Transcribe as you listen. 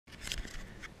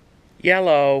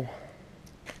Yellow.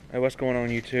 Hey, what's going on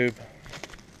YouTube?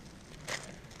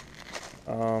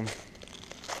 In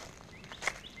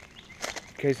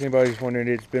case anybody's wondering,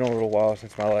 it's been a little while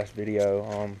since my last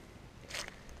video.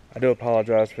 I do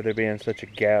apologize for there being such a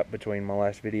gap between my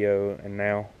last video and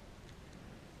now.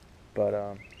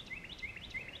 But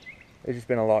there's just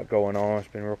been a lot going on. It's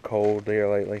been real cold here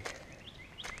lately.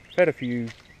 I've had a few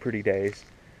pretty days.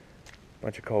 A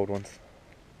bunch of cold ones.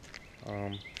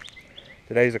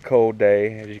 Today's a cold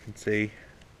day, as you can see.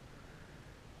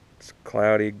 It's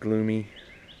cloudy, gloomy,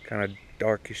 kind of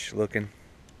darkish looking.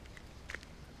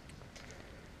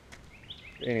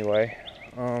 Anyway,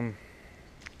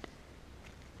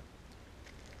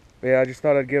 yeah, I just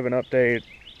thought I'd give an update,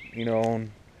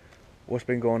 on what's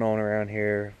been going on around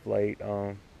here of late.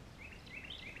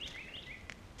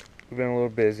 We've been a little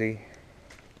busy,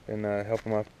 been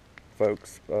helping my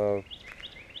folks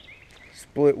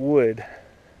split wood.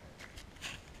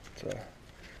 So,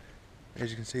 as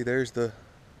you can see, there's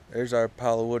our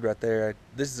pile of wood right there.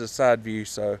 This is a side view,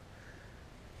 so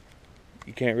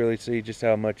you can't really see just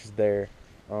how much is there.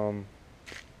 And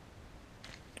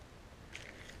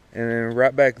then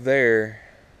right back there,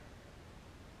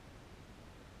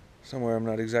 somewhere, I'm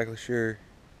not exactly sure,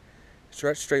 it's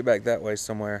right straight back that way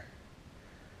somewhere,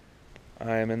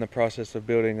 I am in the process of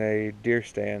building a deer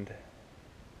stand.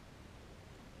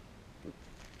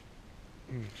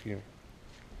 Excuse me.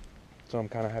 So I'm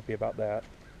kind of happy about that.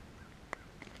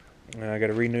 And I got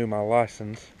to renew my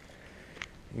license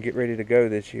and get ready to go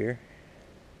this year.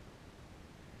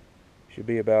 Should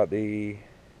be about the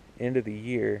end of the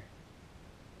year.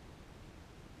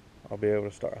 I'll be able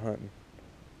to start hunting.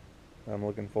 I'm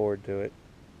looking forward to it.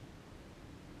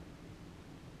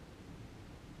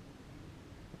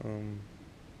 But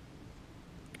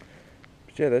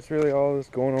yeah, that's really all that's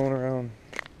going on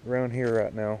around here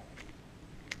right now.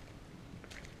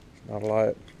 There's not a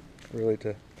lot really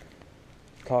to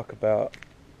talk about,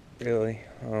 really.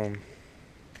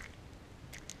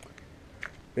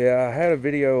 Yeah, I had a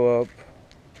video up,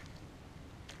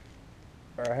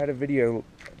 or I had a video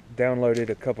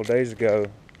downloaded a couple days ago,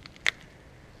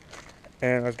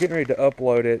 and I was getting ready to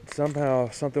upload it. Somehow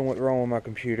something went wrong with my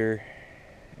computer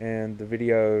and the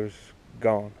video's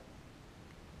gone.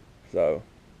 So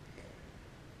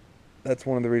that's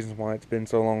one of the reasons why it's been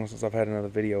so long since I've had another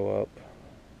video up.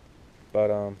 But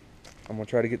I'm gonna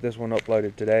try to get this one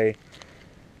uploaded today.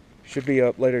 Should be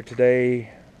up later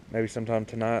today, maybe sometime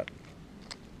tonight,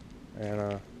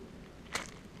 and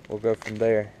we'll go from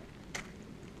there.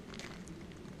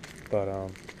 But yeah,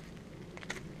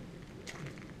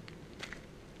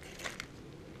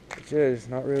 there's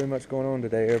not really much going on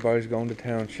today. Everybody's going to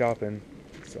town shopping,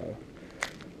 so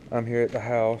I'm here at the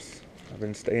house. I've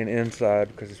been staying inside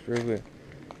because it's been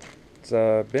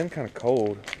kind of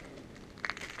cold.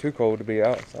 Too cold to be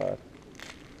outside.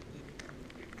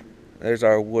 There's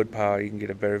our wood pile. You can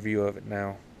get a better view of it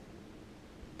now.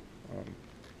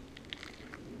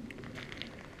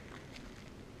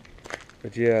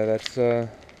 But yeah, that's like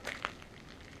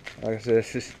I said,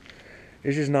 it's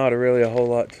just not really a whole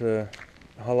lot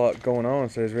going on.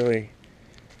 So there's really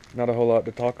not a whole lot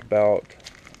to talk about.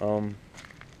 But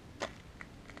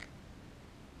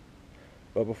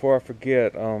before I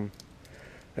forget, I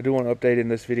do want to update in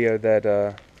this video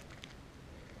that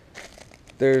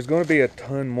there's going to be a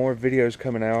ton more videos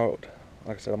coming out.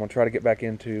 Like I said, I'm going to try to get back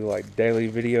into like daily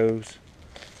videos.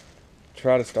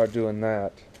 Try to start doing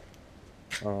that.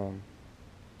 And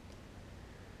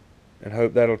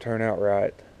hope that'll turn out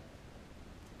right.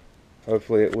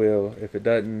 Hopefully it will. If it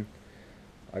doesn't,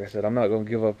 like I said, I'm not going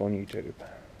to give up on YouTube.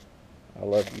 I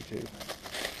love YouTube.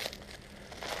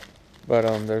 But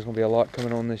there's going to be a lot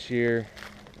coming on this year.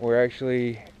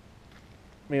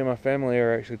 Me and my family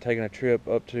are actually taking a trip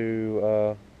up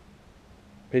to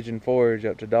Pigeon Forge,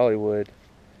 up to Dollywood.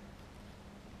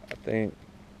 I think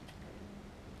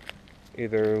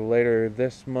either later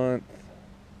this month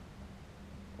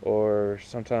or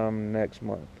sometime next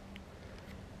month.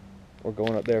 We're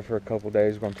going up there for a couple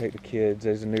days. We're going to take the kids.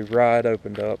 There's a new ride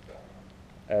opened up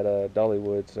at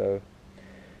Dollywood, so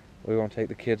we're going to take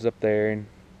the kids up there and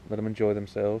let them enjoy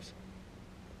themselves.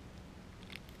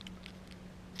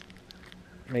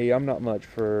 Me, I'm not much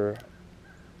for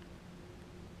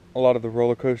a lot of the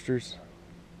roller coasters,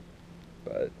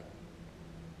 but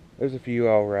there's a few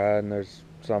I'll ride and there's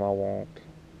some I won't.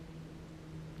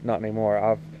 Not anymore.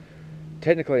 I've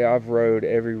rode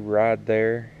every ride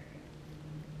there,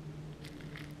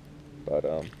 but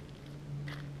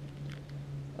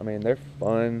I mean, they're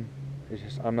fun. It's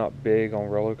just I'm not big on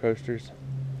roller coasters,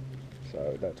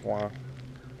 so that's why.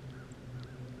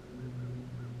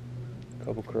 A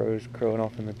couple crows crowing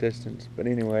off in the distance, but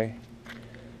anyway,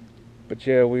 But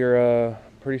yeah, we're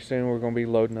pretty soon we're gonna be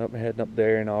loading up and heading up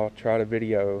there, and I'll try to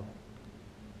video.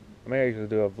 I may actually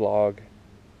do a vlog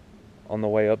on the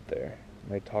way up there.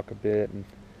 I may talk a bit and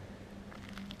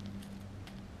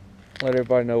let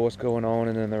everybody know what's going on,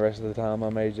 and then the rest of the time I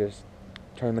may just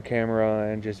turn the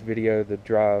camera and just video the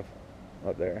drive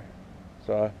up there.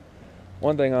 So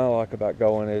one thing I like about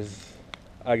going is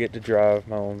I get to drive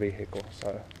my own vehicle,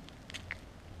 so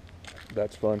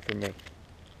that's fun for me.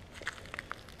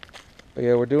 But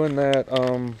yeah, we're doing that,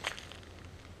 and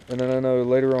then I know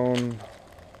later on,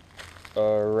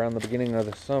 around the beginning of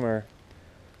the summer,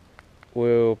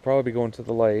 we'll probably be going to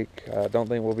the lake. I don't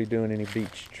think we'll be doing any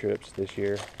beach trips this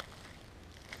year,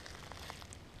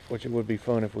 which it would be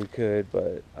fun if we could,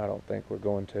 but I don't think we're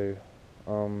going to.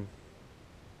 Like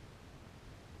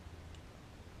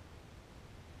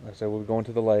I said, we'll be going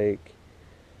to the lake,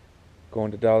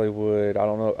 going to Dollywood. I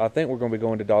don't know. I think we're going to be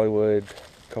going to Dollywood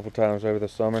a couple times over the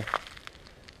summer.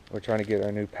 We're trying to get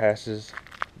our new passes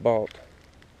bought.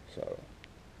 So,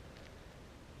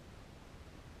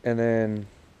 and then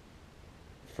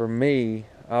for me,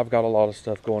 I've got a lot of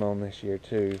stuff going on this year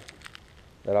too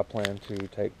that I plan to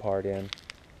take part in.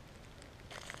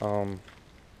 And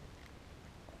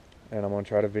I'm gonna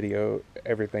try to video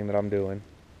everything that I'm doing.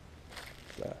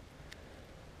 So.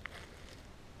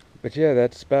 But yeah,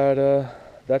 that's about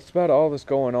all that's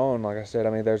going on. Like I said, I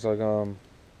mean, there's like oh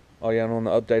yeah, and on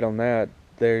the update on that,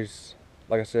 there's,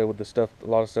 like I said, with the stuff, a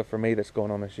lot of stuff for me that's going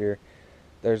on this year.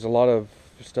 There's a lot of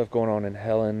stuff going on in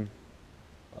Helen,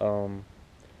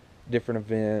 different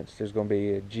events. There's going to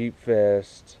be a Jeep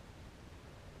Fest.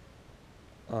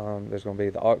 There's going to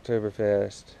be the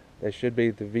Oktoberfest. There should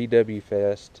be the VW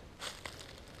Fest.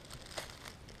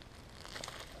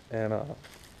 And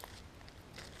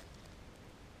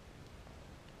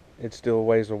it's still a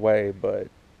ways away, but,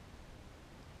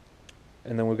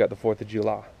 and then we've got the 4th of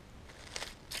July,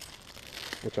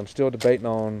 which I'm still debating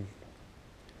on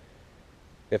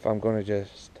if I'm going to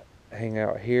just hang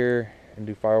out here and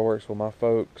do fireworks with my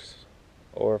folks,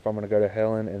 or if I'm going to go to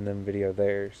Helen and then video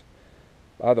theirs.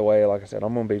 By the way, like I said,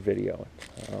 I'm going to be videoing.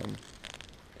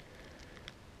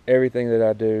 Everything that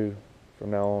I do from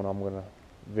now on, I'm going to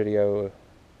video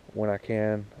when I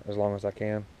can, as long as I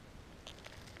can.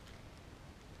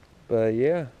 But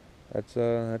yeah, that's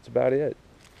about it.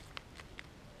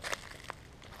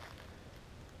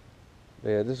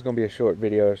 Yeah, this is going to be a short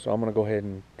video, so I'm going to go ahead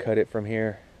and cut it from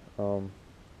here. Got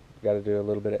to do a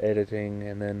little bit of editing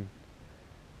and then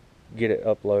get it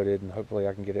uploaded, and hopefully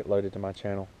I can get it loaded to my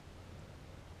channel.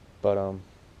 But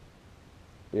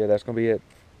yeah, that's going to be it.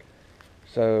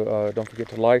 So don't forget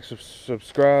to like,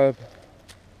 subscribe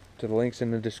to the links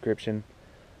in the description.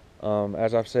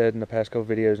 As I've said in the past couple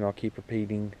videos, and I'll keep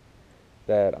repeating,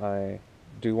 that I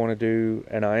do want to do,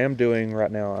 and I am doing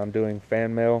right now, I'm doing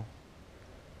fan mail.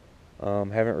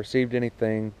 Haven't received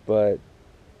anything, but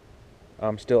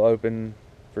I'm still open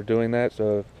for doing that.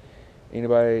 So if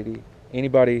anybody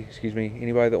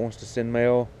that wants to send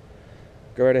mail,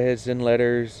 go right ahead, send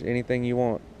letters, anything you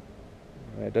want.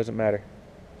 It doesn't matter.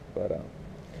 But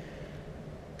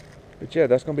yeah,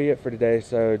 that's gonna be it for today.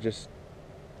 So just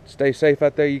stay safe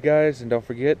out there, you guys, and don't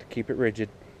forget to keep it rigid.